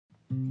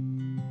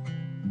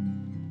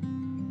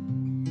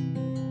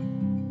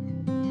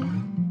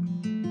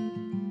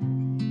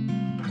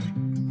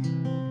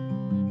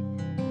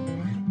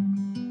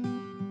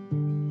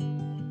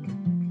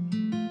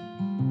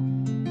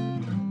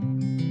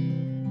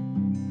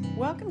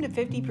Welcome to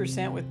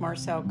 50% with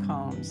Marcel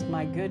Combs,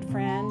 my good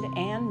friend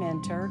and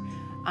mentor.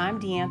 I'm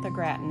Deantha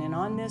Grattan, and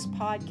on this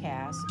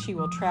podcast, she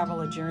will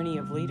travel a journey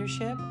of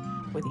leadership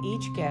with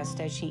each guest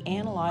as she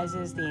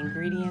analyzes the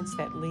ingredients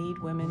that lead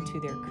women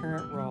to their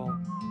current role.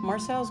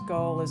 Marcel's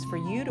goal is for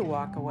you to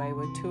walk away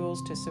with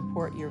tools to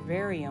support your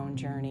very own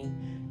journey,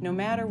 no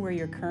matter where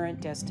your current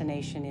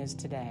destination is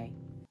today.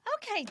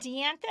 Okay,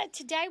 Deantha,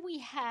 today we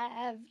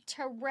have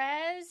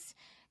Therese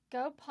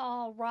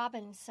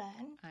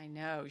Gopaul-Robinson. I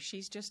know.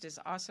 She's just as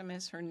awesome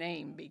as her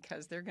name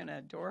because they're going to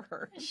adore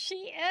her.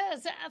 She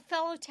is a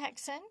fellow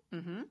Texan.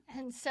 Mm-hmm.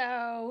 And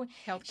so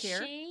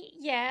Healthcare.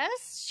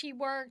 she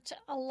worked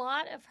a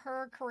lot of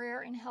her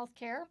career in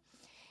healthcare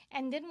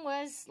and then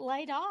was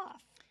laid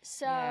off.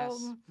 So,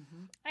 yes.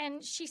 Mm-hmm.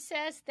 And she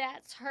says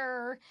that's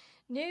her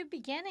new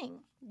beginning.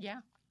 Yeah.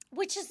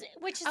 Which is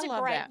I a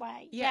love great that.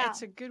 way. Yeah,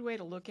 it's a good way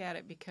to look at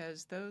it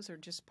because those are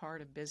just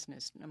part of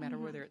business, no matter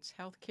Mm-hmm. whether it's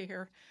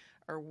healthcare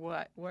or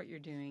what you're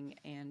doing.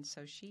 And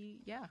so she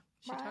Right.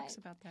 talks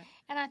about that.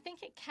 And I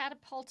think it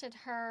catapulted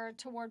her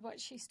toward what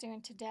she's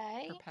doing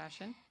today. Her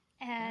passion.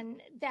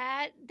 And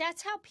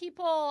that's how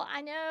people, I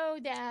know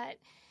that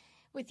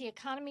with the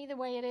economy the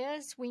way it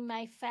is, we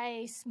may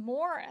face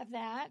more of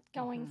that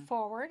going Mm-hmm.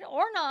 forward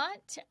or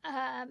not.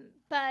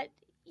 But,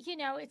 you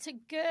know, it's a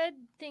good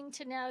thing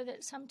to know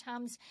that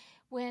sometimes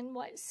when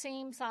what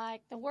seems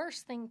like the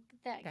worst thing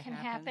that can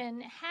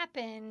happen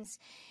happens,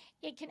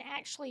 it can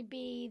actually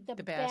be the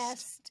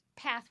best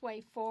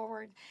pathway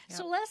forward. Yep.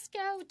 So let's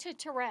go to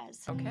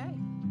Therese. Okay.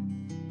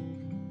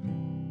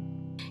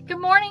 Good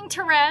morning,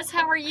 Therese.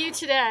 How are you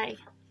today?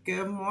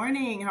 Good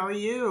morning. How are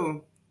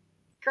you?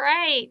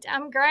 Great.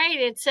 I'm great.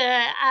 It's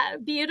a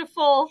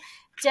beautiful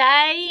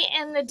day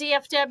in the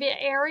DFW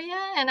area,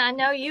 and I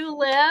know you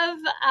live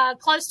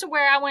close to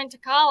where I went to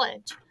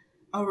college.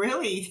 Oh,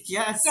 really?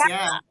 Yes.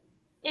 Yeah.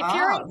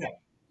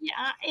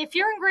 If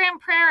you're in Grand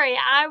Prairie,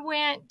 I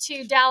went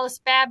to Dallas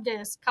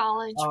Baptist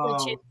College,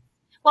 which is,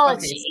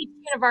 it's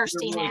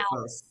university you're really now.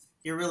 Close.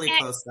 You're really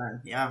close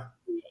then. Yeah.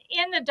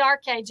 In the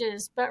dark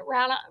ages, but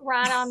right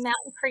on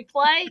Mountain Creek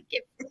Lake.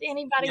 If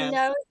anybody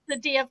knows the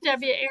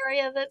DFW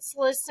area that's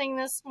listening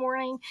this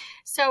morning,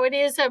 so it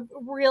is a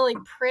really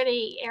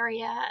pretty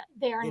area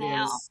there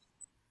now.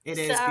 It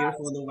is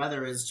beautiful. The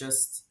weather is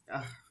just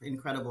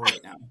incredible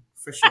right now,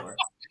 for sure.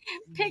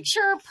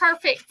 Picture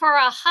perfect for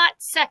a hot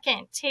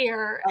second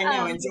here. I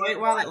know. Enjoy it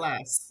while it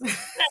lasts.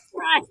 That's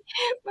right.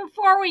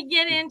 Before we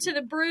get into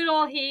the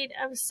brutal heat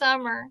of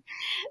summer.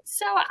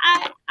 So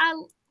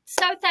I'm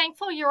so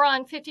thankful you're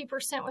on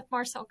 50% with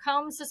Marcel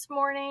Combs this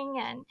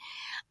morning. And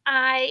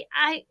I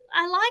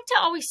like to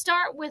always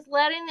start with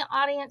letting the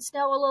audience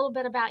know a little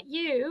bit about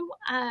you,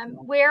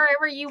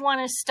 wherever you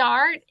want to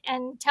start,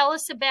 and tell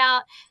us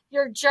about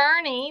your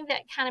journey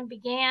that kind of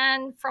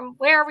began from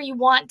wherever you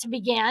want to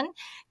begin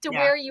to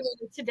where you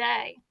are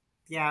today.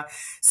 Yeah.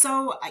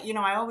 So,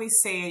 I always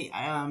say,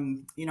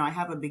 I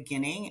have a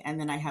beginning and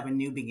then I have a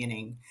new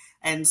beginning.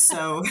 And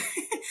so,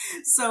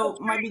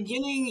 my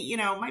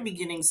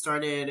beginning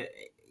started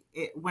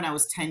when I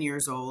was 10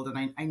 years old.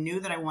 And I knew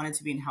that I wanted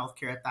to be in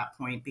healthcare at that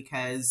point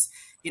because,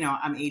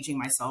 I'm aging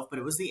myself, but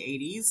it was the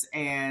 80s.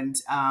 And,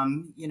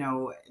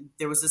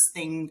 there was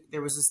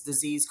this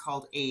disease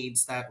called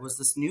AIDS that was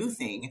this new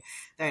thing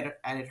that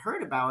I had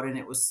heard about. And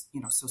it was,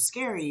 so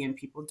scary and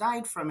people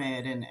died from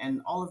it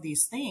and all of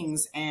these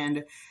things.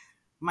 And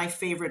my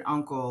favorite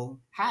uncle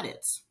had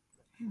it.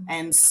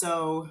 And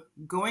so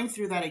going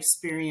through that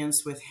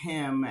experience with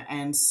him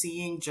and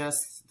seeing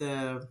just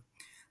the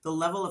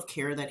level of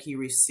care that he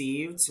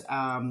received,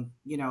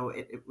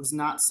 it was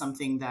not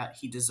something that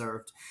he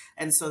deserved.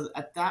 And so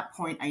at that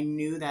point, I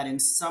knew that in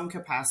some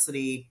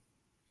capacity,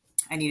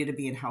 I needed to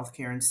be in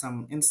healthcare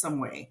in some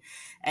way.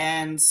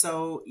 And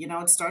so,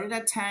 it started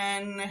at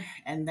 10.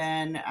 And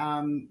then,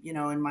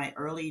 in my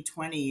early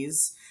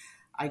 20s,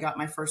 I got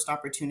my first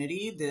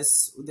opportunity.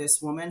 This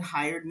woman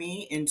hired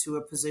me into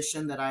a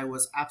position that I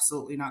was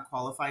absolutely not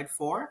qualified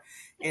for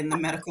in the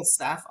medical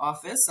staff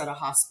office at a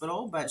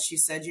hospital. But she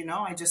said,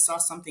 I just saw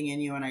something in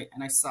you and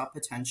I saw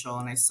potential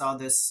and I saw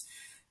this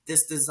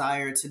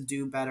desire to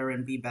do better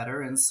and be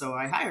better. And so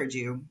I hired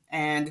you.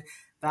 And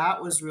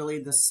that was really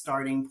the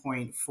starting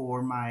point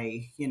for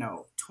my,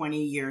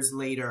 20 years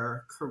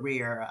later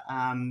career.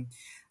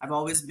 I've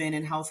always been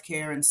in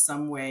healthcare in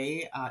some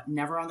way,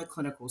 never on the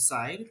clinical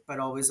side, but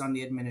always on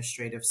the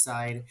administrative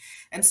side.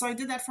 And so I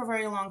did that for a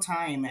very long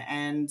time.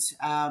 And,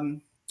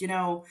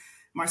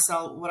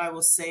 Marcel, what I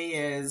will say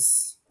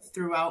is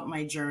throughout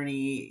my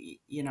journey,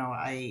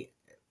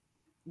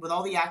 with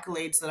all the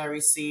accolades that I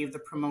received, the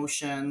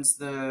promotions,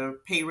 the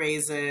pay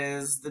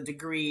raises, the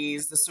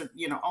degrees,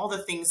 all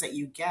the things that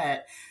you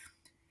get,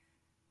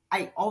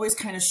 I always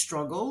kind of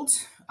struggled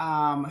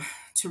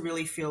to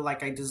really feel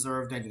like I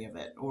deserved any of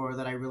it or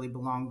that I really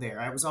belonged there.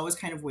 I was always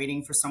kind of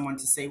waiting for someone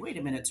to say, wait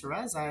a minute,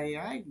 Therese,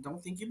 I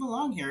don't think you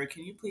belong here.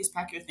 Can you please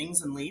pack your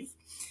things and leave?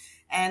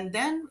 And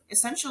then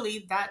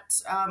essentially that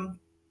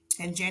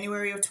in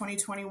January of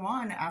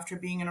 2021, after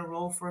being in a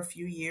role for a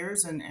few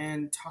years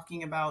and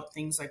talking about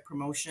things like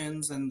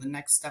promotions and the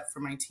next step for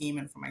my team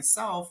and for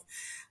myself,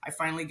 I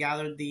finally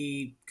gathered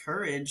the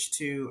courage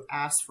to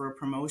ask for a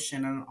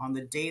promotion. And on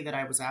the day that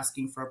I was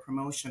asking for a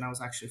promotion, I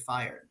was actually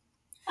fired.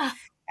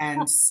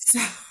 And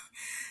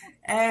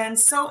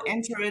so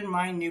enter in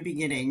my new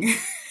beginning.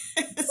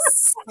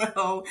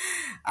 So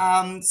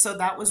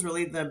that was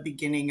really the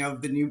beginning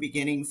of the new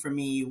beginning for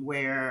me,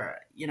 where,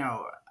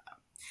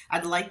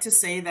 I'd like to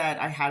say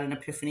that I had an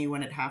epiphany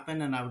when it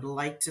happened, and I would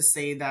like to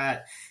say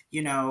that,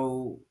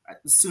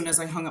 as soon as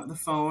I hung up the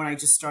phone, I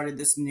just started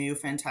this new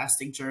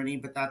fantastic journey,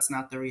 but that's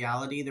not the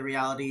reality. The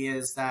reality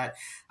is that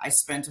I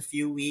spent a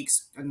few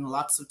weeks and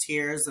lots of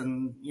tears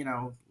and,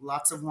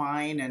 lots of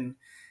wine and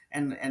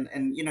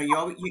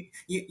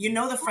you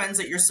know the friends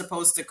that you're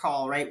supposed to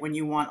call, right, when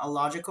you want a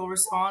logical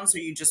response or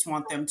you just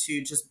want them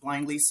to just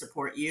blindly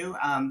support you.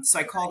 So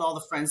I called all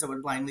the friends that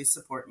would blindly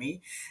support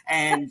me,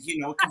 and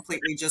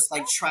completely just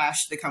like trash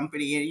the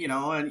company, and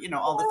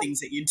all the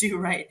things that you do,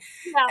 right.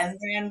 Yeah. And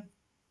then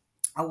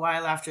a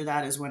while after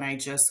that is when I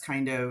just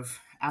kind of,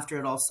 after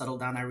it all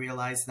settled down, I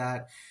realized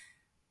that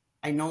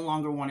I no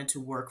longer wanted to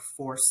work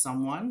for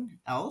someone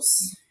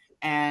else.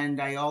 And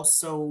I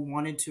also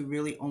wanted to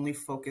really only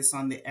focus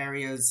on the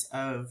areas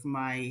of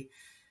my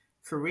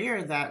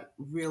career that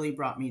really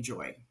brought me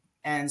joy.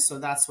 And so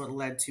that's what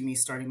led to me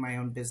starting my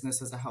own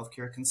business as a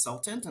healthcare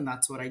consultant. And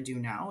that's what I do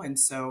now. And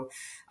so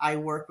I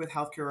work with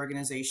healthcare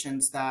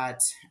organizations that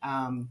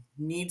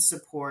need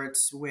support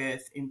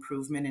with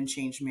improvement and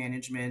change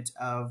management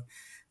of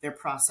their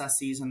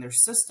processes and their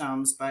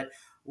systems. But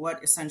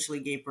what essentially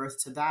gave birth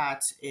to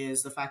that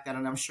is the fact that,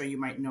 and I'm sure you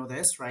might know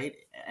this, right?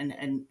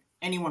 And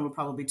anyone will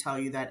probably tell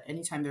you that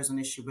anytime there's an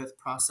issue with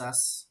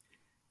process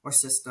or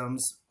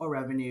systems or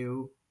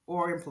revenue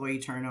or employee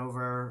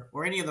turnover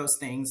or any of those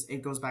things,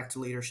 it goes back to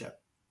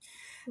leadership.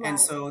 And Right.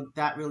 so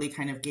that really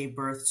kind of gave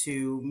birth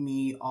to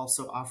me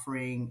also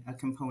offering a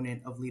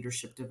component of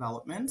leadership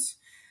development.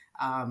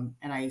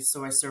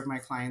 So I serve my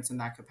clients in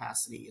that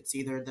capacity. It's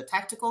either the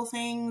tactical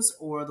things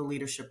or the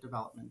leadership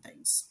development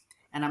things.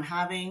 And I'm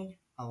having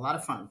a lot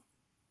of fun.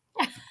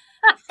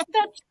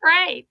 That's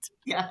great.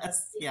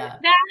 Yes. Yeah.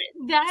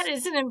 That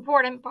is an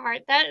important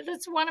part.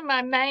 That's one of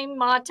my main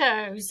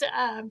mottos,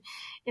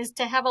 is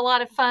to have a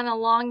lot of fun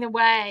along the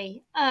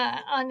way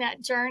on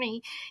that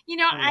journey.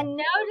 Oh, I yeah.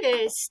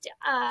 noticed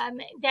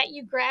that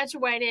you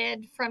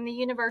graduated from the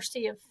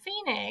University of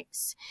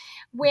Phoenix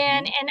Mhm.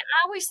 and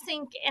I always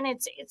think, and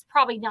it's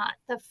probably not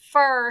the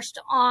first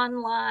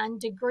online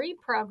degree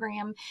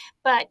program,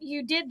 but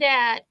you did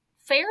that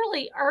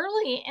fairly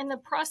early in the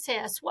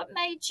process. What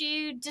made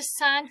you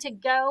decide to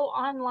go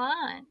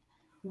online?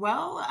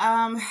 Well,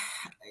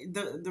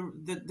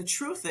 the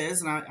truth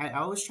is, and I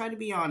always try to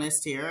be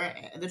honest here.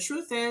 The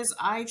truth is,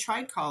 I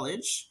tried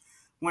college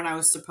when I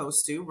was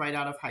supposed to, right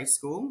out of high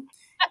school,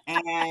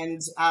 and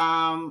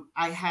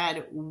I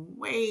had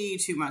way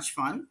too much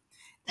fun,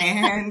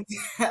 and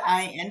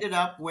I ended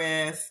up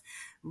with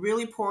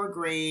really poor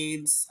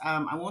grades.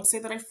 I won't say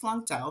that I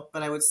flunked out,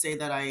 but I would say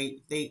that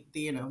they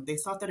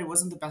thought that it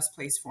wasn't the best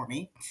place for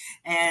me,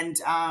 and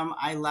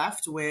I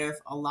left with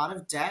a lot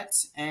of debt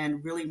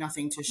and really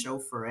nothing to show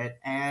for it.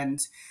 And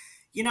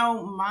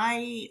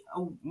my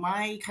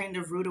kind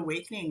of rude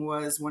awakening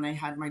was when I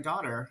had my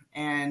daughter,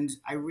 and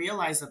I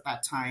realized at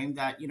that time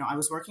that I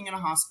was working in a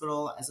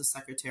hospital as a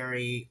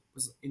secretary,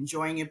 was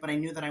enjoying it, but I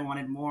knew that I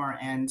wanted more,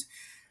 and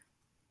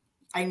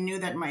I knew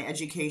that my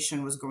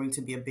education was going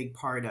to be a big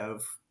part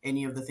of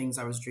any of the things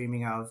I was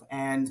dreaming of.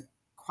 And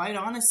quite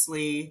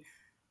honestly,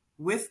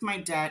 with my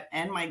debt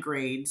and my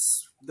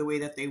grades the way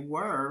that they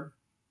were,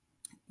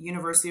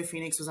 University of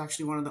Phoenix was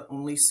actually one of the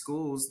only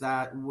schools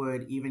that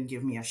would even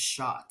give me a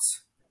shot.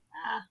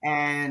 Uh,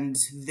 And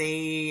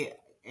the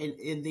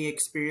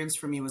experience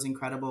for me was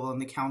incredible, and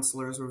the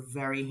counselors were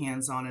very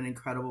hands-on and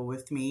incredible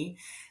with me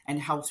and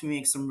helped me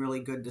make some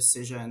really good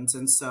decisions.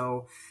 And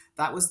so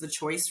that was the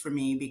choice for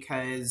me,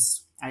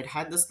 because I'd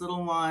had this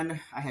little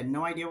one. I had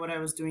no idea what I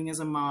was doing as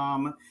a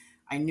mom.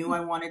 I knew I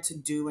wanted to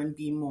do and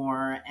be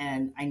more,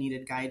 and I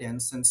needed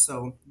guidance. And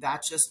so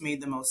that just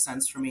made the most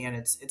sense for me. And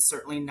it's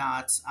certainly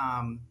not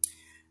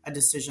a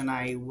decision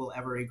I will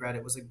ever regret.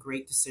 It was a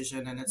great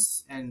decision,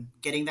 and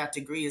getting that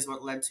degree is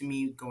what led to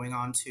me going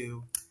on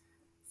to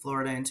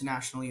Florida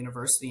International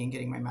University and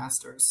getting my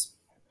master's.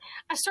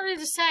 I started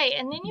to say,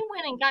 and then you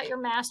went and got your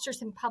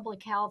master's in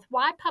public health.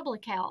 Why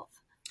public health?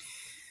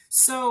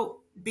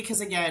 So,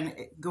 because again,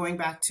 going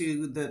back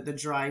to the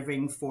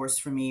driving force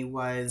for me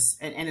was,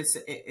 and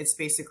it's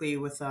basically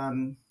with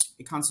a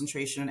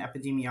concentration in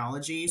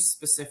epidemiology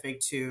specific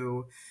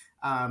to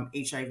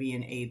HIV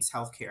and AIDS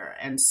healthcare,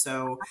 and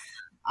so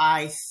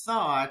I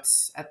thought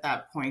at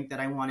that point that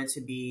I wanted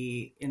to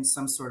be in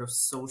some sort of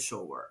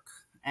social work.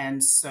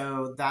 And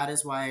so that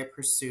is why I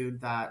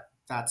pursued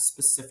that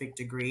specific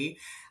degree.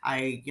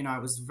 I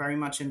was very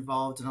much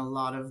involved in a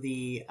lot of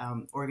the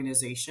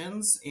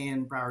organizations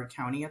in Broward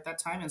County at that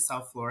time in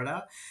South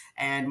Florida.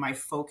 And my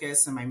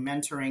focus and my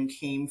mentoring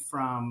came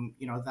from,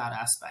 that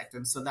aspect.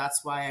 And so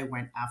that's why I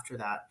went after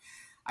that.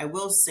 I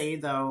will say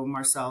though,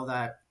 Marcel,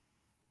 that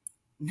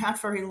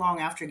not very long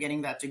after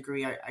getting that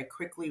degree, I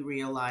quickly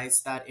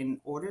realized that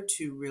in order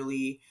to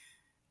really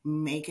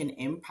make an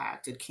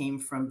impact, it came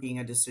from being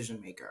a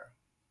decision maker.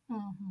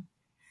 Mm-hmm.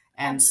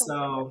 And Absolutely.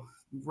 so,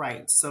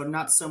 right. So,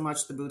 not so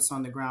much the boots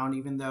on the ground,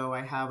 even though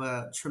I have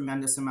a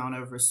tremendous amount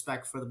of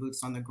respect for the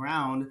boots on the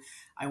ground,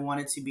 I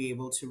wanted to be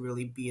able to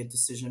really be a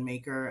decision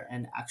maker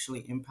and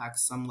actually impact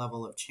some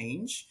level of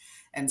change.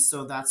 And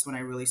so that's when I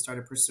really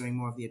started pursuing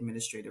more of the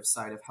administrative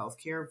side of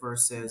healthcare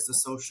versus the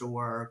social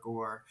work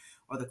or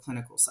the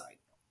clinical side.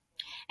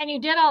 And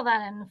you did all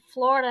that in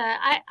Florida.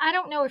 I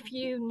don't know if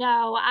you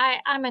know,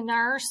 I'm a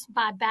nurse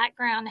by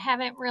background.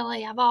 I've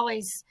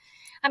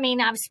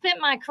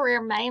spent my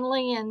career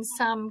mainly in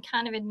some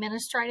kind of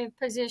administrative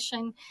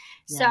position.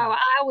 So Yeah. I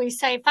always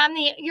say, if I'm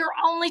your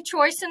only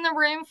choice in the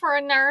room for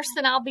a nurse,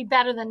 then I'll be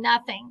better than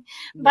nothing.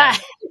 Yeah.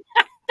 But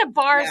the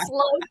bar Yeah. is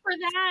low for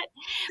that.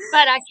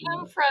 But I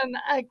come Yeah. from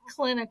a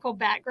clinical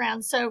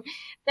background. So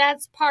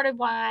that's part of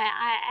why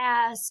I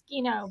ask,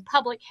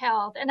 public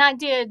health. And I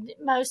did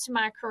most of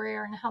my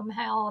career in home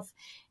health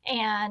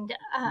and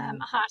Yeah.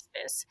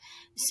 hospice.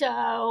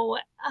 So,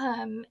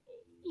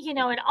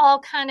 it all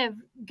kind of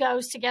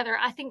goes together.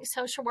 I think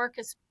social work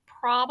is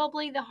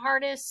probably the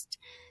hardest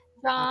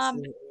job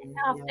Absolutely.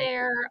 out Yeah.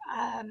 there.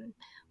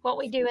 What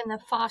we do in the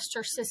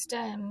foster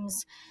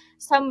systems,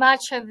 so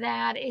much of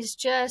that is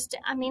just,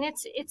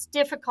 it's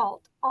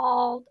difficult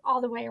all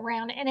the way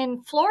around. And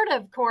in Florida,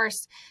 of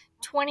course,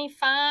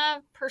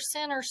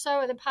 25% or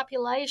so of the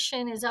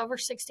population is over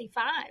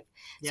 65.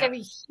 So Yeah. you have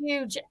a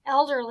huge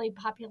elderly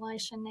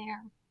population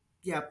there.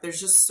 Yeah, there's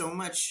just so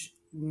much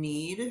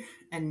need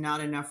and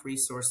not enough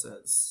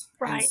resources.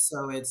 And Right.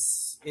 so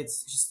it's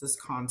just this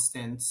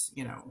constant,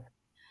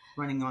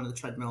 running on the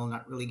treadmill,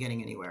 not really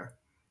getting anywhere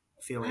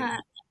feeling.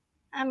 Uh,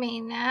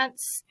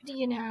 that's,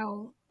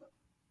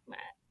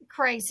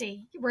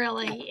 crazy,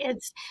 really.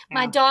 It's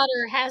my Yeah.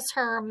 daughter has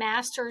her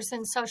master's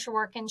in social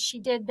work, and she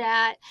did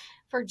that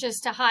for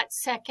just a hot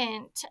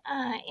second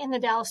in the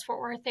Dallas Fort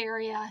Worth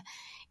area.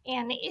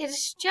 And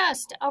it's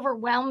just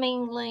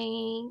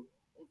overwhelmingly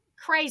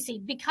crazy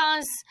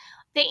because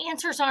the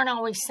answers aren't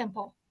always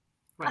simple.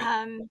 Right.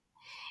 Um,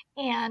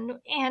 and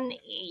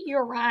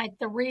you're right,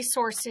 the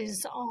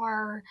resources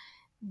are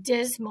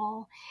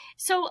dismal.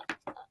 So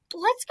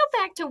let's go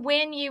back to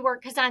when you were,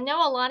 because I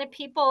know a lot of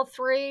people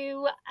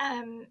through,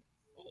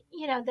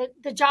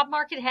 the job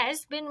market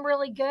has been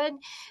really good,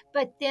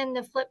 but then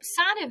the flip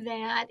side of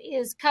that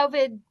is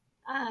COVID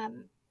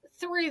um,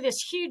 threw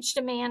this huge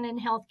demand in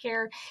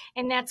healthcare,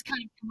 and that's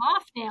kind of come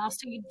off now.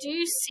 So you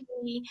do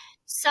see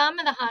some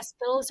of the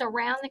hospitals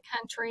around the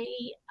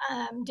country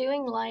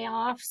doing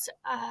layoffs.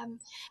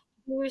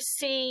 You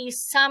see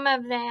some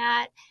of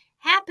that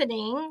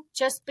happening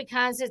just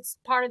because it's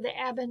part of the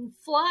ebb and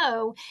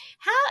flow.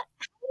 How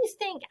do you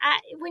think,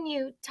 when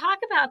you talk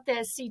about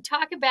this, you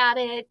talk about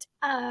it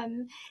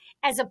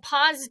as a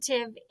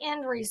positive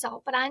end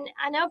result, but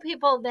I know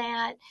people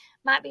that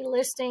might be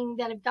listening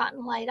that have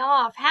gotten laid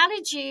off. I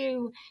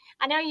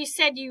know you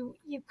said you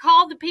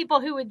called the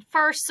people who would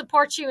first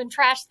support you and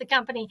trash the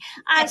company.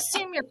 I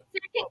assume your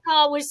second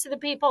call was to the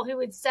people who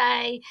would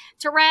say,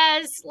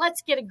 Therese,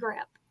 let's get a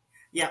grip.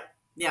 Yeah.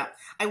 Yeah.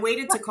 I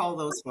waited to call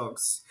those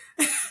folks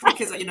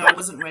because, I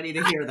wasn't ready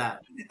to hear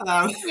that.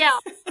 Yeah.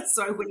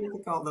 So I waited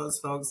to call those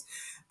folks.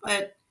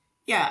 But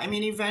yeah,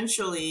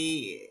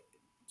 eventually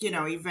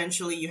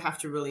you have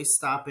to really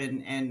stop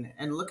and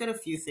look at a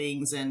few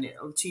things. And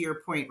to your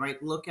point,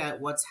 right, look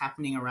at what's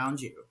happening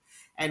around you.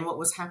 And what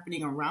was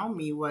happening around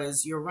me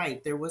was, you're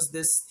right, there was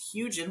this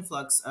huge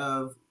influx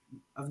of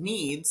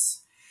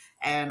needs.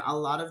 And a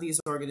lot of these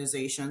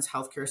organizations,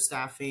 healthcare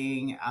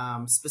staffing,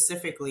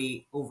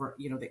 specifically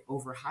they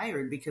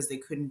overhired because they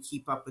couldn't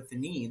keep up with the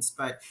needs.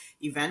 But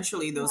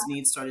eventually those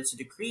needs started to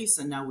decrease.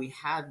 And now we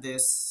had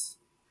this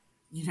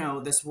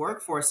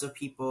workforce of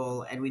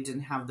people, and we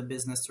didn't have the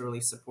business to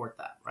really support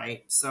that.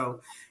 Right.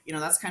 So,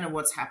 that's kind of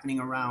what's happening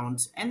around.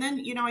 And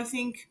then, I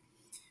think,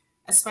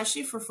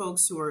 especially for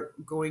folks who are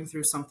going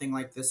through something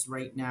like this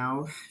right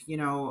now,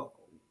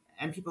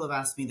 and people have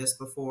asked me this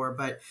before,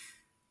 but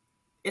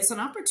it's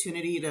an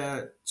opportunity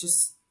to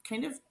just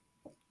kind of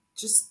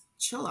just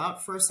chill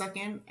out for a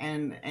second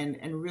and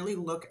really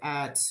look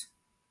at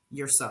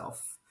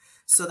yourself.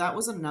 So that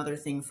was another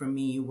thing for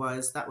me,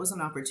 that was an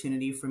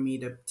opportunity for me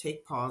to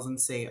take pause and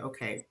say,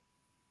 okay,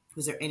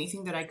 was there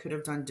anything that I could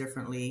have done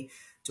differently?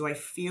 Do I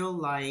feel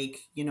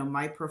like,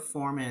 my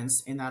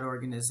performance in that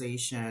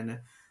organization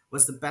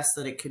was the best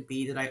that it could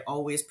be? Did I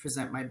always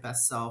present my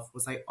best self?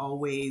 Was I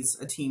always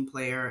a team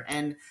player?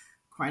 And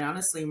quite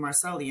honestly,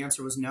 Marcel, the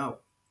answer was no.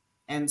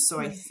 And so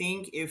I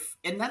think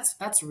and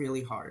that's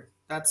really hard.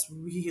 That's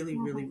really,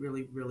 really,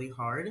 really, really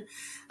hard.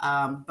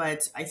 But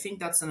I think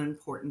that's an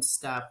important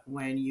step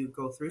when you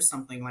go through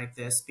something like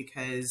this,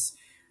 because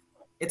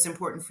it's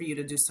important for you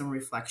to do some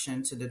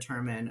reflection to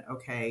determine,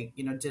 okay,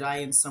 did I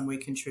in some way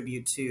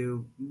contribute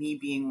to me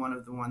being one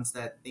of the ones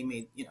that they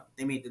made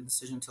the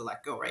decision to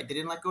let go, right? They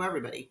didn't let go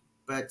everybody,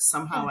 but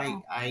somehow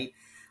Mhm.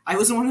 I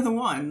was one of the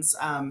ones.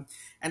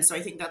 And so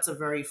I think that's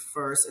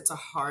it's a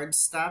hard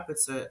step.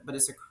 But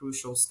it's a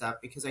crucial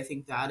step, because I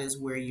think that is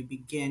where you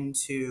begin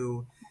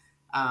to,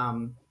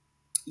 um,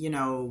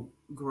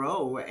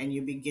 grow, and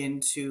you begin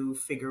to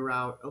figure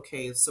out,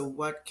 okay, so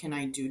what can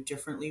I do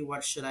differently?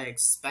 What should I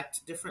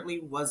expect differently?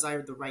 Was I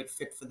the right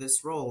fit for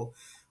this role?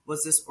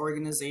 Was this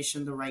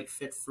organization the right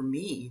fit for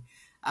me?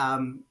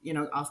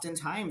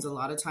 Oftentimes, a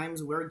lot of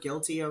times, we're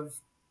guilty of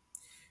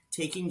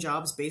taking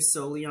jobs based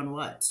solely on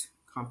what?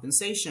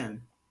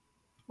 Compensation,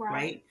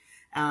 Right.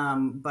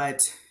 right?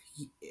 But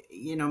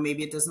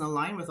maybe it doesn't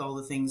align with all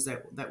the things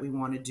that we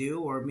want to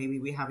do, or maybe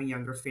we have a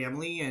younger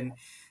family and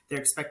they're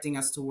expecting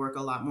us to work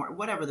a lot more,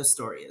 whatever the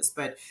story is.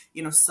 But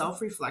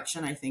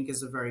self-reflection, I think,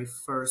 is a very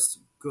first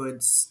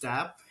good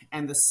step.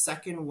 And the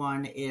second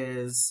one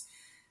is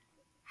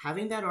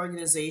having that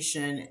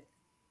organization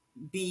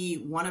be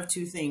one of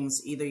two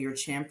things: either your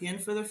champion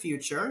for the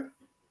future,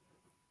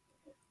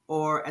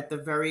 or at the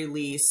very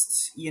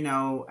least,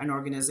 an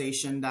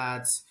organization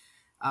that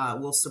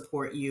will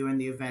support you in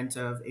the event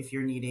of, if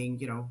you're needing,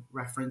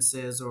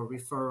 references or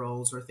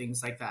referrals or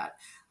things like that.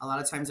 A lot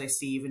of times I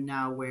see, even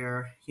now,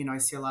 where, I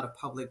see a lot of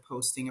public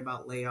posting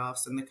about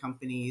layoffs in the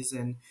companies,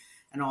 and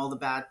all the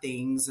bad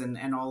things,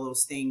 and all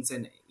those things.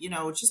 And,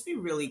 just be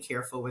really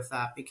careful with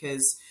that,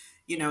 because,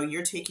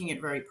 you're taking it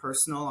very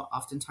personal.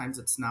 Oftentimes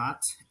it's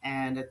not.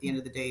 And at the end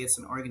of the day, it's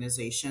an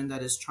organization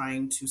that is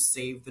trying to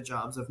save the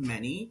jobs of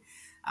many.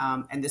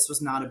 And this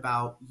was not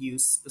about you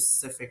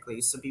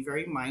specifically. So be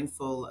very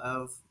mindful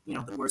of,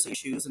 the words you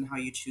choose and how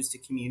you choose to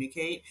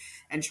communicate,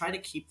 and try to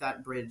keep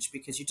that bridge,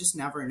 because you just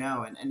never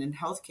know. And in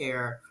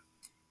healthcare,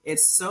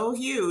 it's so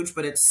huge,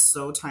 but it's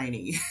so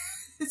tiny.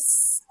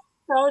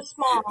 So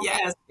small.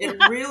 Yes, it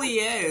really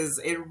is.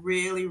 It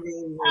really,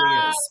 really, really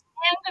Uh, is.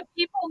 and the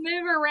people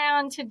move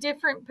around to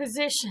different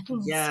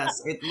positions. Yes,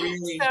 So, it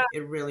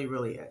really,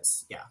 really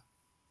is. Yeah.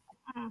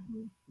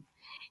 mhm.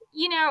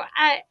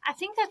 I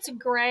think that's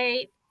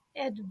great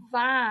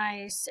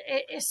advice,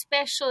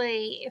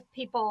 especially if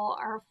people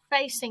are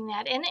facing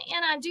that. And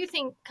I do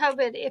think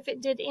COVID, if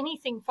it did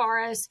anything for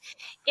us,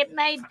 it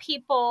made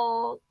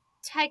people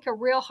take a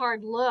real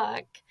hard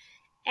look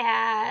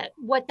at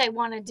what they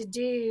wanted to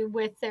do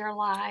with their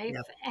life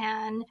Yep.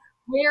 and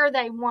where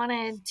they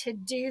wanted to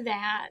do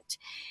that.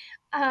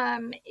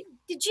 Um,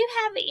 did you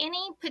have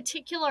any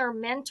particular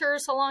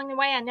mentors along the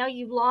way? I know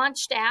you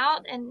launched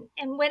out and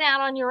went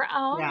out on your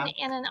own Yeah.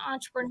 in an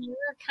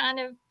entrepreneur kind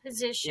of Yeah.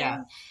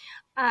 position.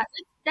 Uh,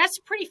 that's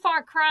a pretty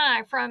far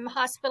cry from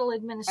hospital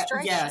Yes,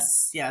 administration.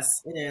 yes,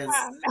 it is.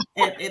 Um,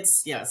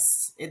 It's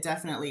yes, it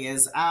definitely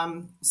is.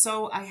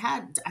 So I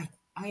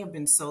have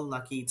been so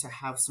lucky to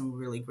have some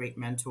really great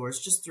mentors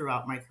just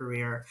throughout my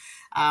career.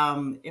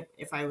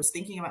 If I was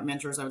thinking about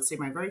mentors, I would say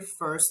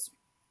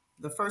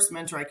the first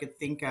mentor I could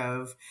think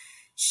of,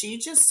 she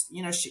just,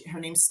 her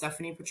name's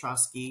Stephanie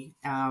Petrosky,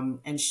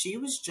 and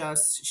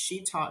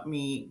she taught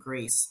me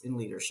grace in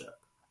leadership.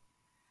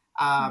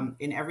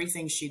 In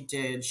everything she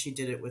did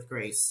it with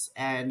grace.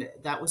 And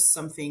that was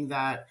something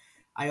that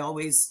I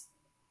always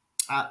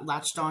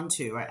latched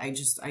onto.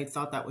 I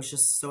thought that was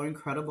just so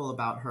incredible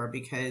about her,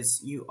 because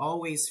you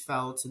always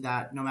felt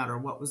that no matter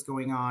what was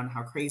going on,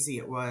 how crazy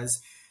it was,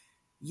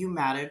 you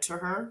mattered to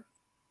her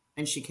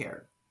and she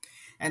cared.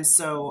 And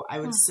so I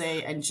would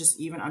say, and just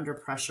even under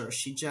pressure,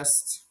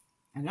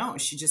 I know,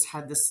 she just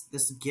had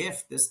this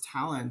gift, this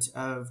talent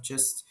of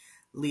just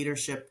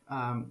leadership,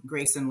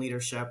 grace and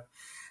leadership.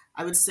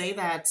 I would say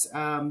that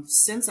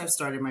since I've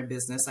started my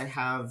business, I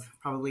have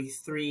probably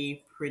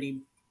three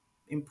pretty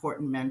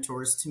important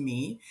mentors to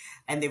me,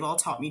 and they've all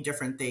taught me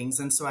different things.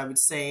 And so I would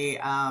say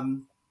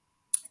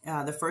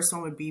the first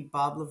one would be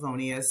Bob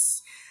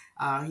Livonius.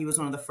 He was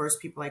one of the first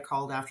people I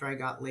called after I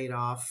got laid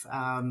off,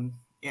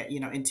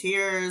 in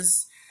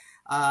tears,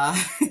 uh,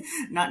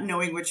 not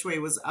knowing which way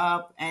was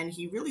up. And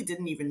he really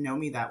didn't even know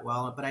me that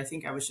well, but I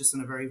think I was just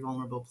in a very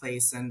vulnerable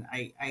place, and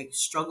I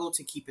struggled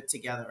to keep it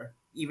together,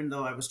 even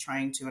though I was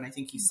trying to. And I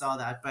think he saw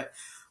that. But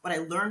what I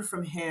learned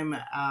from him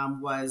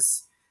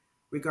was,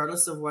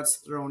 regardless of what's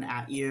thrown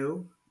at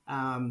you,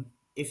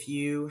 if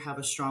you have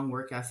a strong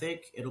work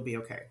ethic, it'll be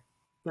okay.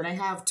 Then I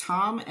have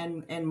Tom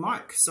and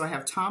Mark. So I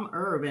have Tom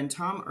Erb, and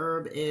Tom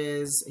Erb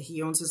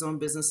he owns his own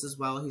business as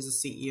well. He's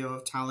a CEO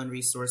of Talent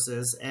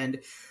Resources.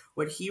 And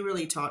what he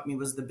really taught me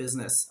was the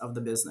business of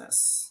the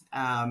business.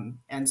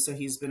 And so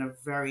he's been a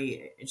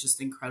very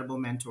just incredible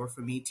mentor for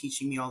me,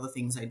 teaching me all the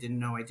things I didn't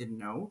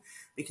know.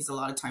 Because a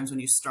lot of times when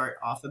you start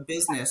off a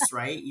business,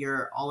 right,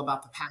 you're all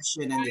about the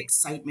passion and the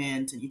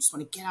excitement, and you just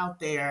want to get out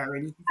there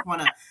and you just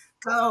want to yeah,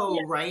 go,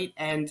 right?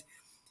 And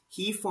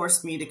he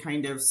forced me to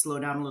kind of slow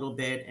down a little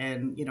bit.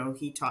 And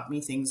he taught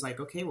me things like,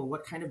 okay, well,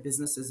 what kind of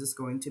business is this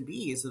going to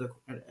be? Is it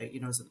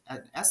is it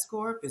an S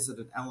corp? Is it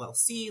an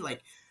LLC?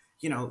 Like,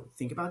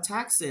 think about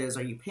taxes.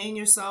 Are you paying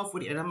yourself?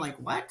 And I'm like,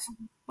 what?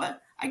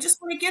 I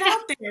just want to get out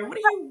there.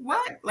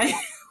 What? Like,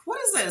 what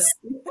is this?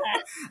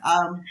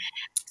 um,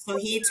 so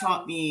he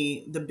taught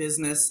me the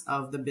business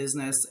of the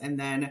business. And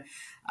then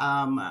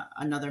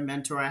another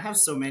mentor, I have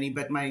so many,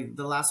 but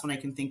the last one I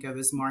can think of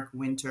is Mark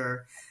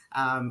Winter.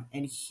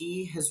 And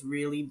he has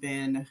really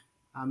been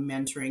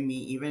mentoring me.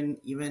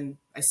 Even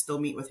I still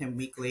meet with him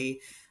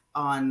weekly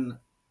on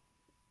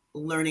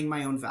learning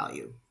my own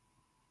value,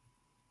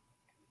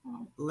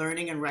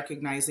 learning and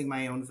recognizing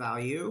my own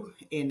value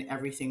in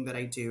everything that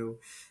I do.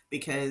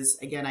 Because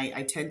again,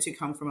 I tend to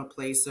come from a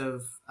place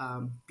of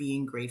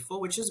being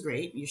grateful, which is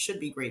great. You should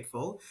be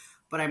grateful,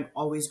 but I'm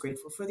always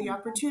grateful for the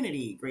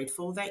opportunity,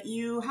 grateful that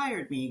you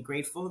hired me,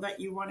 grateful that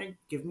you want to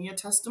give me a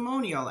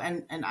testimonial.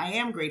 And I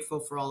am grateful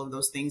for all of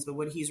those things. But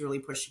what he's really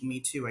pushing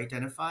me to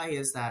identify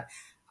is that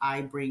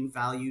I bring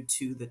value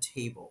to the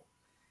table.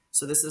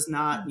 So this is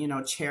not,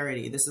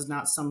 charity. This is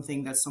not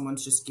something that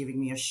someone's just giving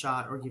me a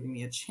shot or giving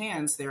me a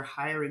chance. They're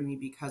hiring me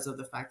because of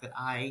the fact that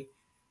I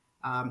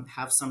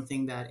have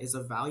something that is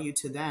of value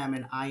to them,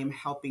 and I am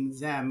helping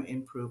them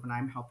improve, and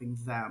I'm helping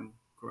them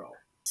grow.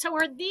 So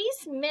are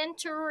these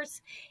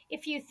mentors,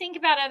 if you think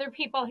about other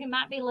people who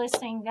might be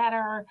listening that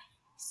are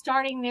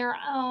starting their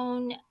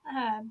own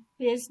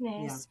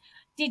business,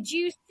 did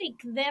you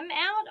seek them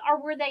out,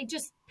 or were they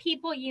just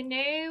people you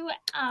knew?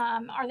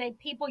 Are they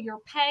people you're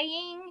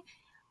paying?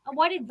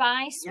 What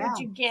advice would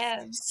you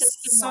give to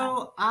someone?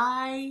 So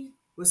I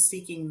was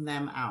seeking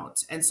them out.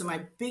 And so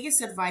my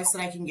biggest advice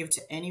that I can give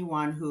to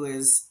anyone who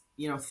is,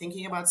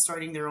 thinking about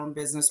starting their own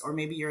business, or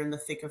maybe you're in the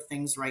thick of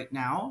things right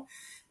now,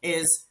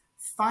 is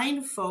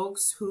find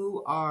folks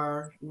who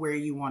are where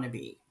you want to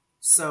be.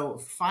 So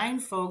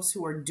find folks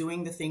who are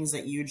doing the things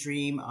that you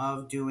dream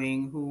of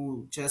doing,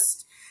 who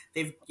just,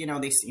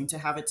 they seem to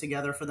have it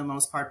together for the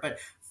most part, but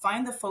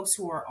find the folks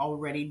who are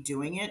already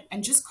doing it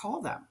and just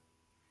call them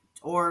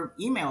or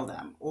email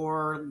them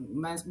or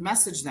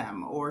message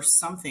them or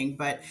something.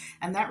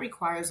 And that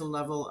requires a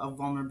level of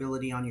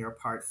vulnerability on your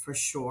part for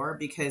sure,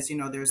 because,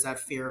 there's that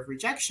fear of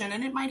rejection,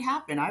 and it might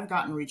happen. I've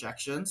gotten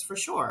rejections for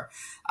sure.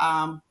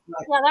 Well,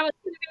 that was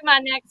going to be my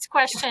next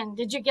question.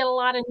 Did you get a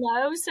lot of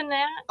no's in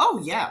that?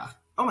 Oh yeah.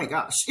 Oh my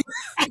gosh.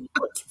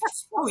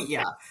 Oh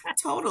yeah,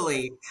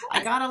 totally.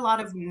 I got a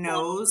lot of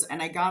no's,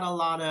 and I got a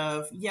lot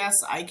of, yes,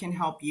 I can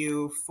help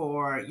you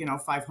for,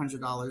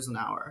 $500 an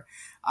hour.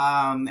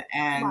 And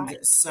Right.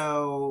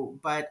 so,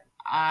 but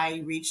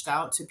I reached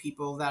out to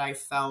people that I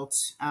felt,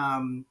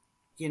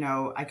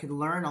 I could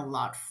learn a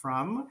lot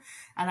from.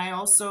 And I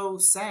also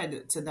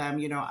said to them,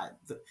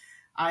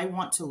 I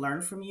want to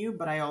learn from you,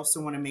 but I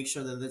also want to make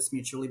sure that it's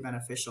mutually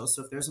beneficial.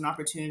 So if there's an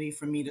opportunity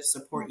for me to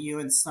support you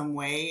in some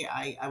way,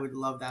 I would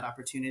love that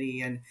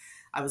opportunity. And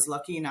I was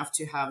lucky enough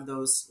to have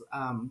those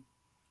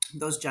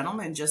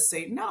gentlemen just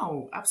say,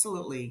 no,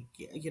 absolutely.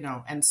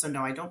 And so,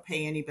 no, I don't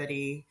pay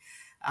anybody.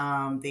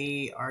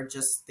 They're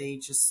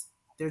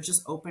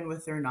just open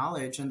with their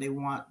knowledge, and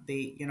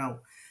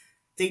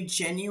they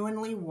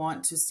genuinely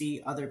want to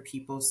see other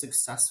people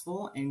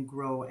successful and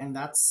grow. And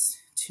that's,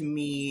 to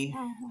me,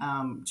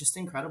 just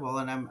incredible.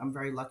 And I'm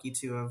very lucky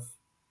to have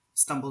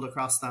stumbled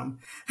across them.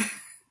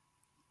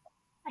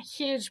 A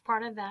huge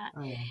part of that.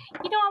 Oh, yeah. I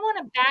want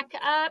to back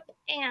up,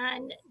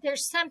 and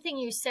there's something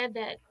you said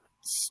that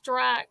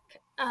struck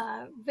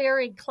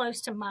very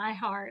close to my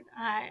heart.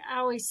 I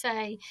always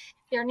say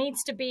there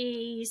needs to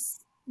be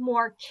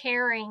more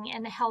caring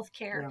in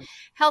healthcare. Yeah.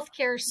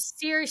 Healthcare,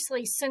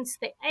 seriously, since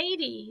the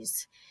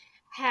 80s,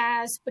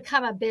 has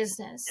become a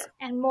business,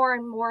 and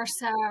more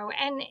so.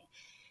 And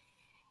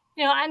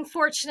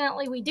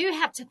unfortunately, we do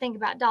have to think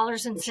about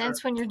dollars and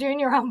cents when you're doing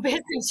your own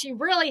business. You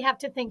really have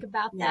to think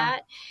about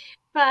that.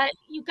 But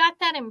you got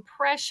that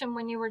impression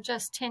when you were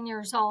just 10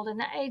 years old, and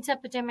the AIDS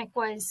epidemic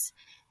was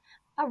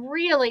a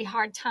really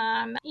hard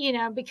time,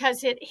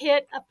 because it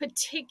hit a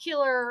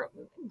particular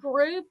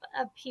group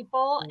of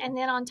people. And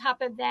then on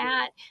top of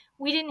that,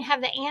 we didn't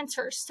have the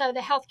answers. So the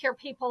healthcare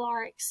people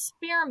are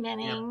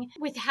experimenting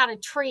with how to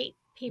treat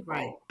people.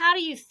 Right. How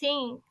do you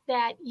think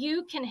that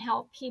you can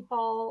help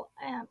people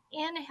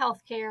in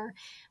healthcare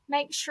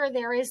make sure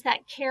there is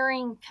that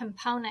caring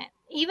component,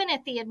 even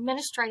at the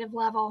administrative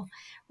level,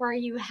 where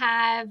you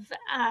have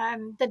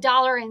the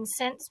dollar and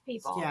cents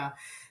people? Yeah.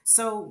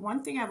 So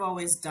one thing I've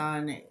always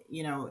done,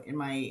 in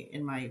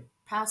my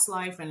past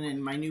life and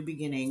in my new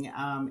beginning,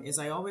 is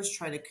I always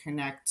try to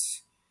connect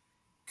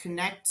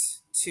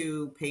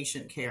to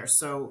patient care.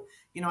 So,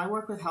 I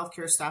work with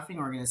healthcare staffing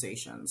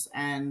organizations,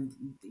 and,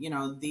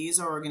 these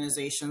are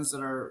organizations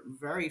that are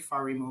very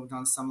far removed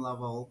on some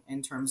level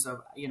in terms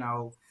of,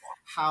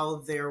 how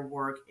their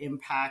work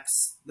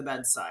impacts the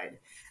bedside.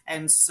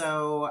 And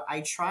so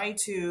I try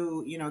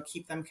to,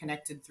 keep them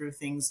connected through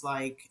things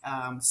like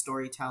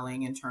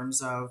storytelling, in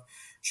terms of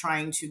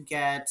trying to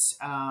get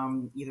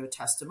either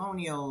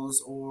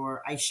testimonials,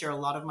 or I share a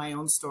lot of my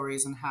own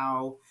stories and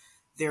how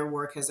their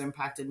work has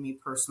impacted me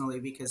personally,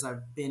 because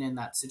I've been in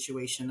that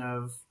situation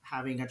of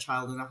having a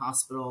child in a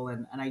hospital,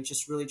 and I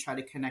just really try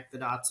to connect the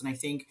dots. And I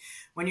think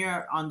when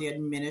you're on the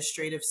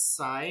administrative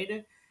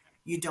side,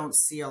 you don't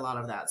see a lot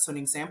of that. So an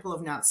example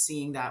of not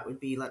seeing that would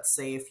be, let's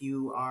say, if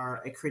you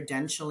are a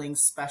credentialing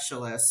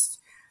specialist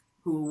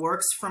who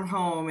works from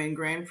home in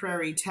Grand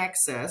Prairie,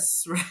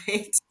 Texas,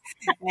 right?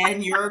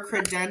 And you're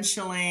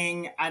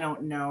credentialing, I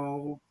don't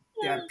know,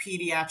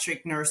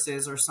 pediatric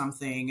nurses or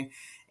something,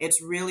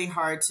 it's really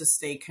hard to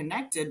stay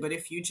connected. But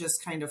if you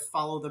just kind of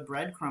follow the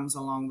breadcrumbs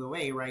along the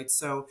way, right?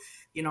 So,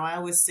 I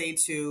always say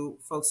to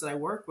folks that I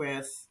work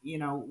with,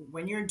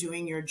 when you're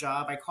doing your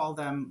job, I call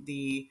them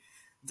the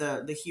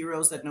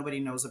heroes that nobody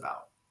knows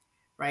about,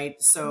 right?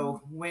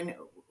 So when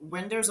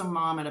there's a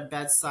mom at a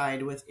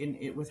bedside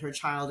with her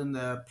child in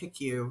the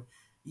PICU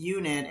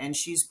unit and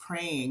she's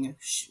praying,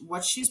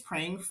 what she's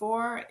praying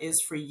for is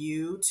for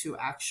you to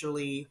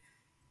actually,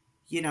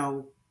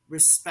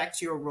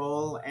 respect your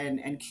role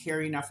and care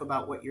enough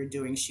about what you're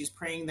doing. She's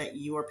praying that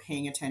you are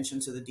paying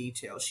attention to the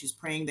details. She's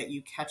praying that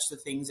you catch the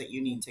things that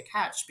you need to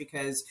catch,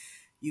 because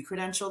you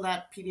credential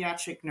that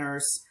pediatric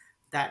nurse,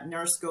 that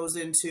nurse goes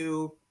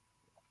into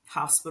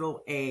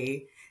hospital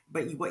A,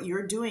 but what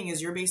you're doing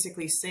is you're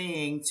basically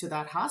saying to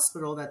that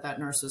hospital that that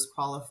nurse is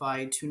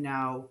qualified to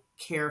now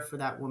care for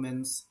that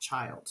woman's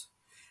child.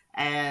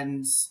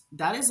 And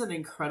that is an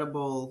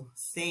incredible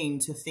thing,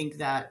 to think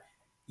that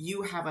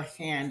you have a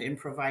hand in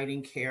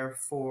providing care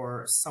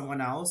for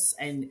someone else,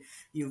 and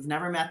you've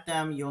never met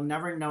them, you'll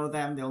never know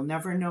them, they'll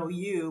never know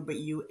you, but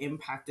you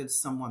impacted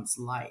someone's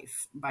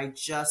life by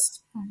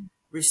just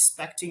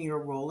respecting your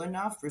role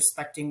enough,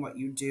 respecting what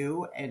you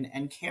do,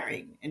 and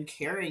caring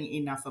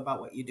enough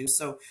about what you do.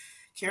 So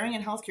caring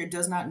in healthcare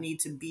does not need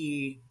to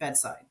be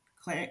bedside.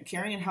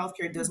 Caring in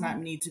healthcare does not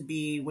need to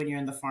be when you're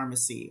in the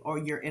pharmacy or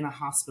you're in a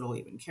hospital.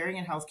 Even caring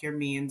in healthcare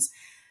means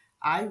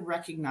I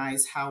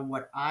recognize how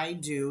what I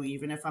do,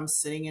 even if I'm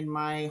sitting in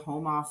my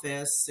home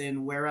office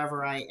and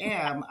wherever I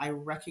am, I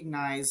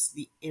recognize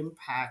the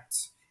impact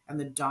and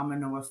the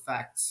domino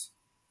effect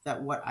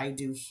that what I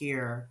do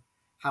here,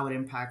 how it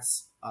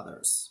impacts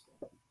others.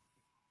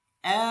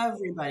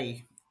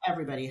 Everybody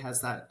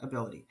has that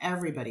ability.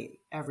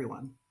 Everybody,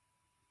 everyone.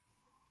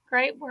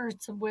 Great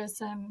words of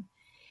wisdom.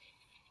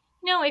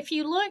 If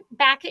you look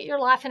back at your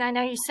life, and I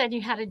know you said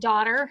you had a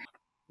daughter.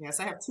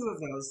 Yes, I have two of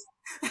those.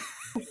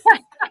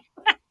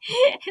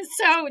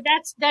 So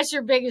that's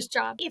your biggest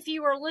job. If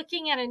you were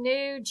looking at a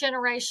new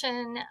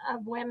generation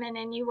of women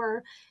and you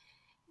were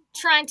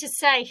trying to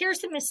say, here's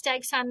the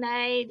mistakes I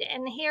made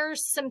and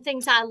here's some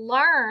things I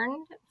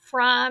learned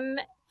from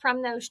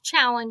those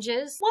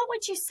challenges, what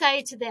would you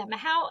say to them?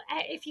 How,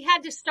 if you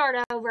had to start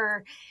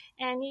over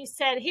and you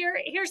said,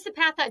 here's the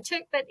path I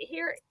took, but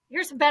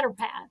here's a better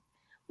path.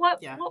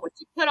 What would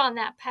you put on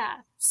that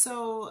path?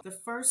 So the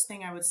first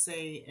thing I would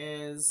say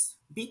is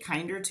be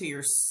kinder to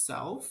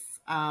yourself,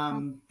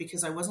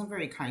 because I wasn't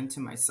very kind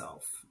to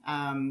myself.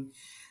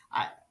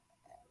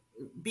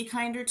 Be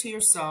kinder to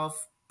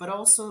yourself, but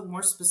also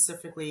more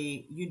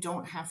specifically, you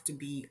don't have to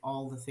be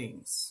all the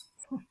things.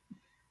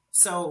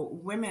 So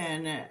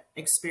women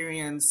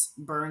experience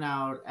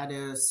burnout at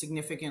a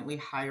significantly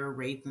higher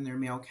rate than their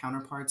male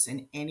counterparts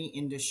in any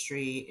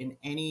industry, in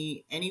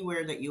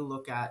anywhere that you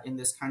look at in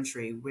this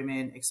country.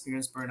 Women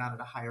experience burnout at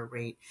a higher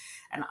rate.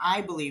 And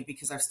I believe,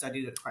 because I've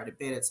studied it quite a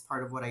bit, it's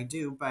part of what I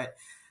do, but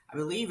I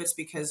believe it's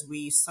because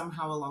we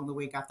somehow along the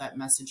way got that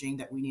messaging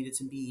that we needed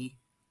to be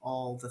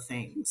all the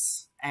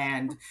things.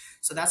 And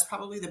so that's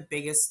probably the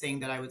biggest thing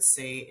that I would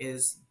say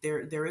is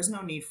there is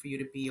no need for you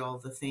to be all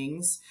the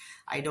things.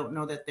 I don't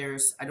know that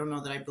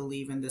I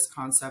believe in this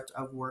concept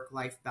of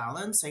work-life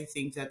balance. I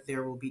think that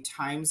there will be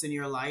times in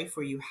your life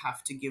where you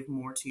have to give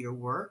more to your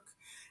work,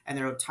 and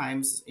there are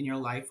times in your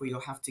life where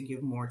you'll have to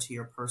give more to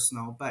your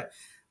personal. But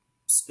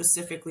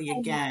specifically,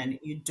 again,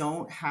 you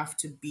don't have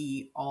to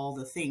be all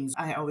the things.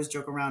 I always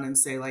joke around and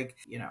say, like,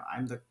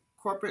 I'm the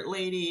corporate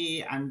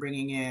lady, I'm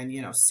bringing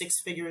in,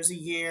 6 figures a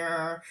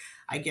year.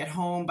 I get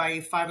home by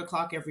 5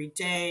 o'clock every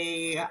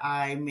day.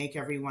 I make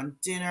everyone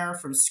dinner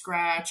from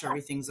scratch.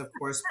 Everything's, of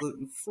course,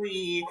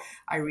 gluten-free.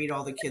 I read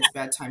all the kids'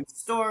 bedtime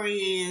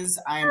stories.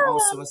 I'm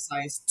also a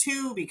size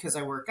 2 because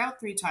I work out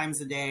 3 times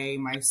a day.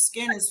 My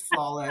skin is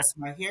flawless.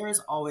 My hair is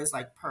always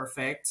like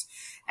perfect.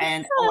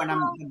 And and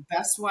I'm the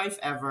best wife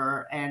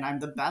ever. And I'm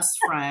the best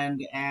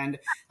friend. And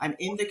I'm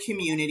in the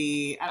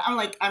community.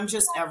 And I'm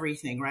just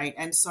everything, right?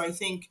 And so I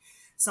think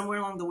somewhere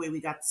along the way,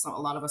 a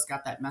lot of us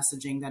got that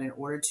messaging that in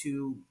order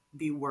to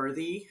be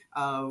worthy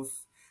of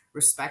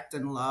respect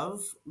and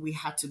love, we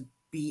had to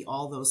be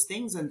all those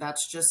things. And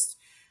that's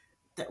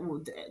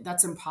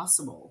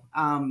impossible.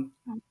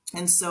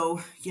 And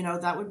so,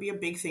 that would be a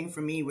big thing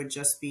for me, would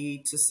just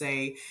be to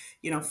say,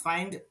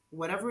 find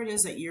whatever it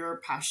is that you're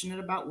passionate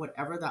about,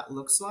 whatever that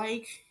looks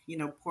like,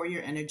 pour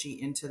your energy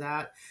into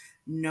that.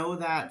 Know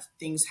that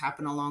things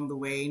happen along the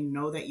way.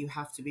 Know that you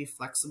have to be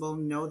flexible.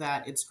 Know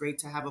that it's great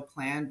to have a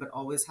plan, but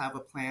always have a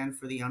plan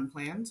for the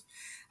unplanned.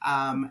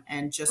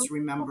 And just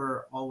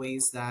remember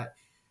always that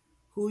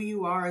who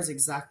you are is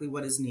exactly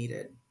what is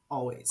needed,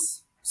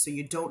 always. So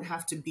you don't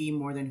have to be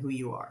more than who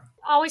you are.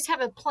 Always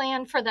have a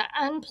plan for the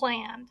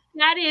unplanned.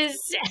 That is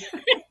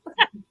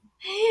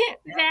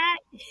That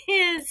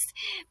is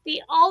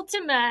the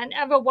ultimate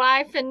of a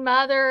wife and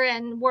mother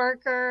and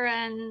worker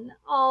and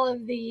all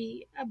of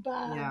the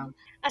above. Yeah.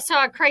 I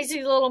saw a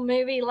crazy little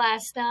movie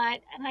last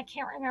night and I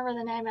can't remember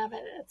the name of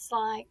it. It's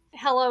like,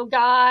 Hello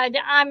God,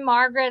 I'm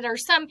Margaret or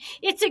some,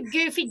 it's a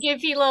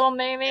goofy little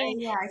movie.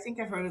 Yeah, I think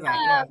I've heard of that.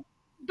 Yeah.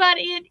 But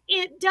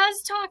it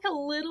does talk a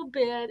little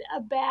bit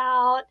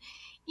about,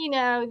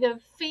 the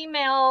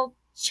female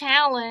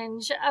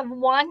challenge of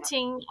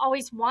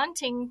always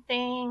wanting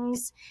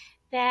things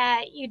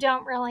that you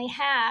don't really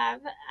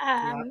have,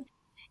 Yeah.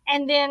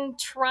 and then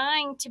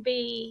trying to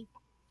be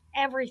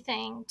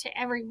everything to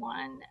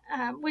everyone,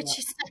 Yeah. which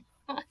is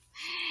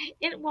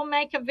it will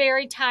make a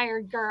very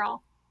tired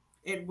girl.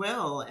 It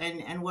will.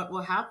 And what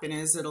will happen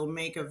is it'll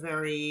make a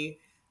very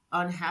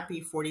unhappy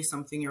 40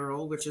 something year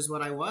old, which is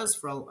what I was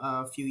for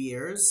a few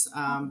years,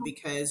 Mhm.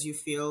 because you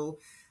feel,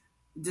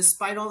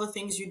 despite all the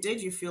things you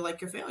did, you feel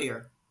like a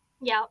failure,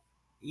 Yeah,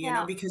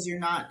 yeah. because you're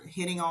not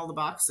hitting all the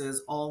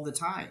boxes all the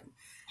time.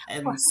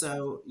 And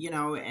so,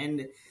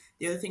 and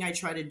the other thing I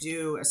try to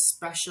do,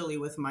 especially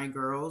with my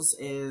girls,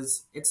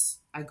 is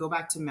I go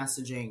back to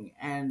messaging,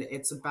 and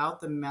it's about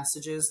the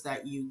messages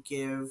that you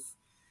give,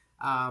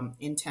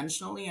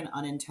 intentionally and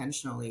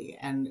unintentionally.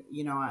 And,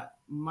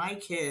 my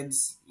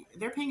kids,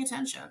 they're paying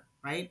attention,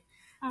 right?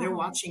 They're Mhm.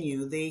 watching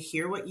you. They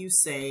hear what you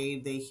say.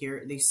 They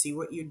see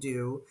what you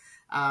do.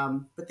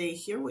 But they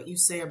hear what you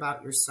say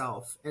about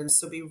yourself. And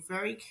so be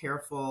very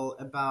careful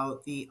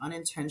about the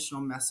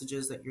unintentional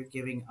messages that you're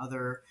giving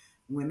other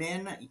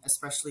women,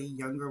 especially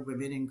younger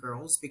women and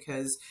girls,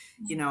 because,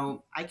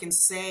 I can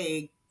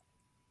say,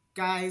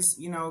 guys,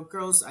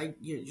 girls,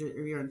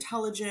 you're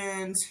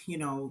intelligent,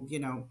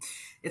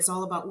 it's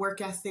all about work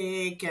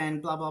ethic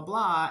and blah blah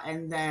blah.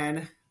 And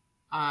then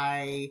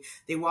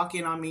they walk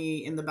in on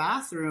me in the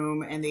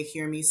bathroom and they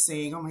hear me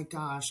saying, oh my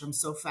gosh, I'm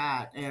so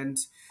fat, and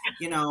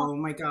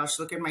my gosh,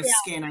 look at my Yeah,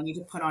 skin, I need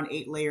to put on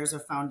 8 layers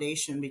of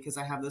foundation because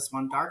I have this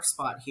one dark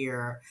spot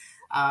here.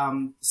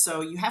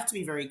 So you have to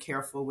be very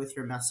careful with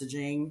your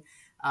messaging,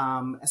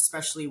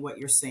 especially what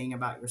you're saying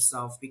about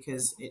yourself,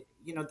 because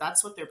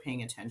that's what they're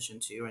paying attention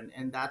to,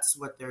 and that's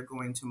what they're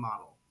going to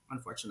model,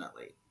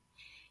 unfortunately.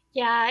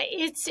 yeah.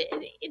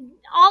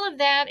 All of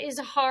that is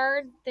a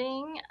hard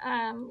thing.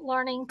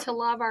 Learning to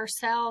love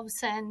ourselves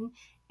and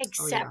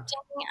Oh yeah.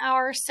 accepting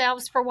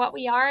ourselves for what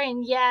we are,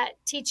 and yet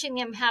teaching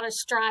them how to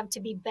strive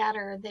to be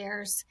better.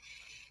 There's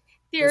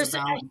a There's a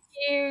balance.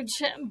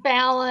 huge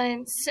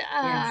balance,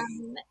 Yeah.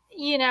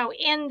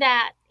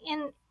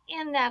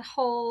 in that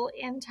whole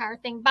entire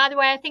thing. By the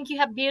way, I think you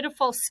have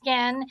beautiful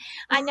skin.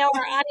 I know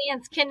our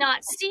audience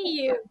cannot see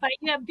you, but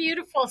you have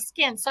beautiful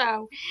skin.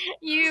 So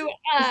you,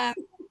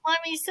 let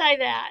me say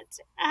that.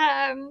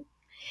 Um,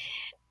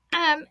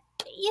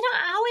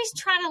 I always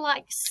try to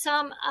like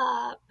sum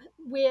up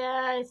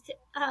with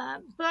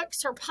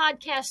books or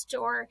podcasts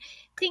or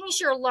things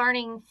you're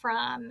learning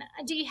from.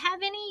 Do you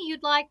have any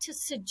you'd like to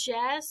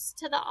suggest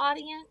to the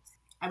audience?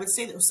 I would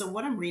say that. So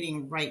what I'm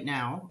reading right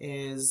now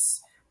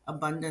is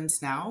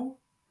Abundance Now,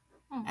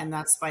 Hmm. and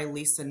that's by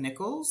Lisa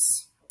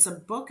Nichols. It's a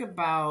book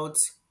about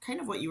kind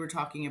of what you were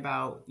talking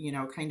about,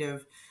 kind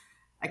of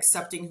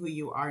accepting who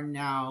you are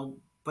now,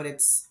 but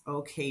it's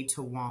okay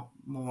to want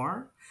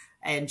more.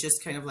 And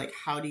just kind of like,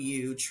 how do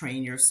you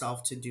train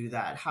yourself to do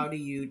that? How do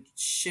you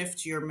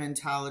shift your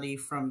mentality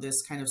from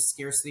this kind of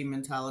scarcity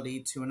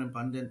mentality to an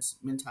abundant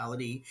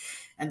mentality?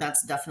 And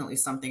that's definitely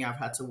something I've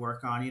had to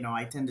work on.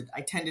 I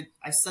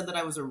said that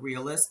I was a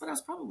realist, but I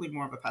was probably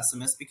more of a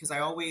pessimist, because I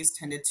always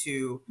tended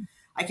to,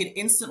 I could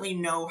instantly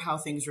know how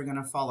things were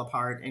going to fall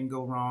apart and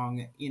go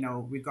wrong,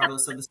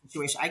 regardless of the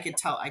situation. I could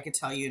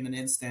tell you in an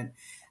instant.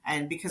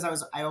 And because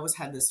I always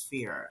had this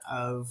fear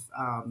of,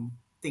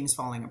 things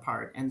falling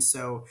apart. And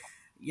so,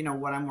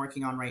 what I'm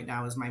working on right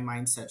now is my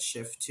mindset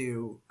shift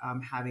to,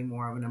 having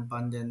more of an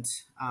abundant,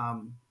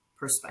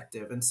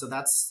 perspective. And so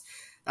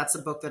that's a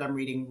book that I'm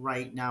reading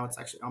right now. It's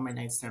actually on my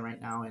nightstand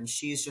right now. And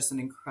she's just an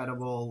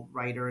incredible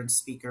writer and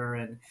speaker.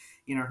 And,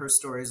 her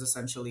story is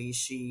essentially,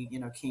 she,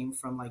 came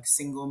from like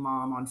single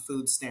mom on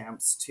food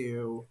stamps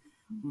to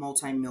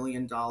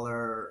multi-million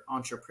dollar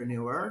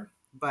entrepreneur.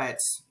 But,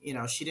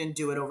 she didn't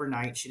do it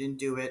overnight. She didn't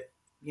do it,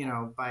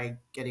 by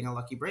getting a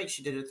lucky break.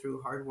 She did it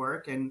through hard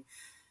work and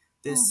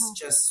this Hmm.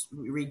 just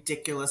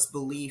ridiculous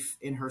belief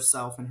in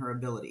herself and her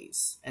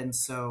abilities. And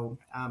so,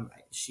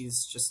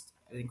 she's just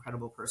an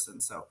incredible person.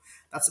 So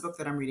that's the book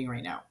that I'm reading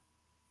right now.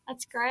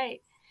 That's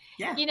great.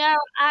 Yeah.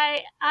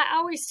 I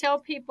always tell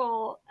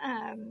people,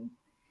 and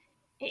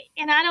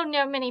I don't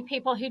know many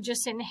people who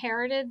just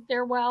inherited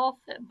their wealth,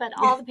 but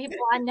Yeah. all the people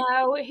I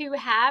know who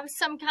have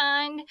some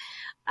kind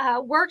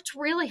worked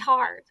really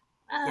hard.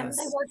 They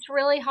Yes. worked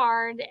really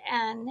hard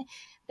and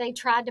they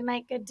tried to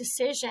make good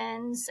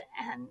decisions,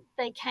 and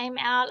they came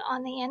out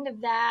on the end of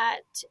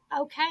that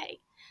okay.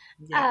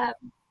 Yeah. Uh,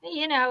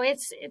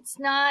 it's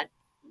not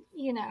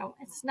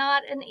it's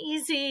not an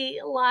easy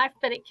life,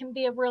 but it can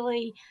be a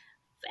really,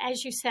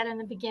 as you said in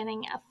the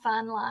beginning, a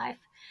fun life.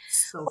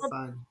 So Well,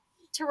 fun.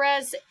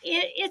 Therese,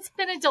 it's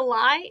been a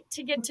delight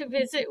to get to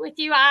visit with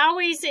you. I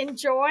always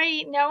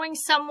enjoy knowing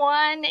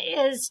someone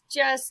is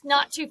just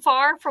not too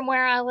far from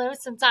where I live,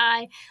 since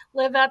I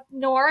live up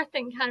north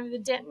in kind of the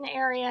Denton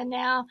area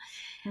now.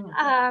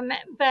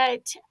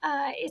 But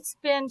it's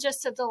been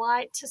just a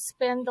delight to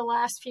spend the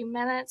last few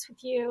minutes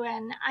with you.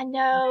 And I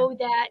know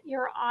that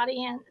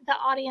the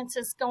audience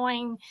is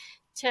going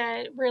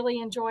to really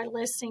enjoy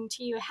listening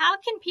to you. How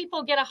can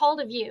people get a hold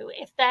of you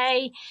if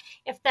they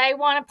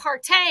want to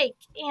partake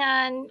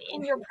in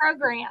your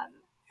program?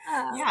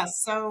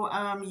 So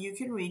you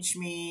can reach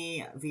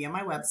me via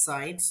my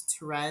website,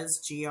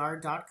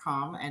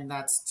 theresegr.com, and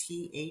that's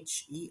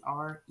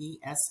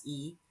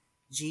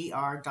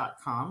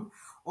TheresegR.com.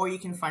 Or you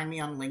can find me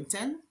on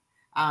LinkedIn,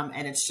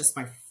 and it's just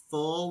my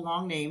full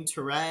long name,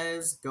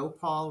 Therese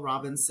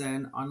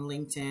Gopaul-Robinson, on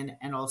LinkedIn,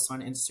 and also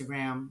on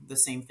Instagram, the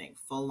same thing,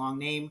 full long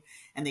name,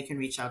 and they can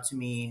reach out to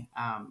me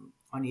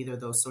on either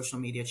those social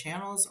media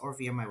channels or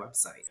via my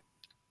website.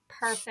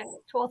 Perfect.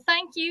 Well,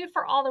 thank you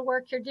for all the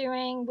work you're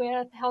doing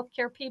with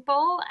healthcare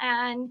people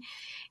and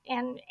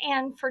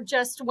for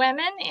just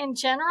women in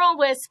general,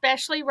 with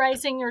especially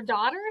raising your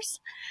daughters.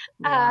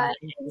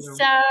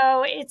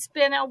 So it's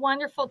been a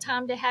wonderful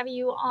time to have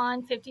you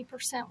on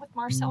 50% with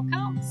Marcel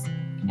Combs.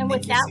 And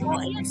with that,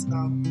 Thank you so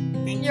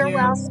much. You're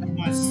Welcome. welcome. So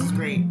much. This is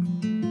great.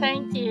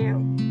 Thank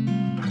you.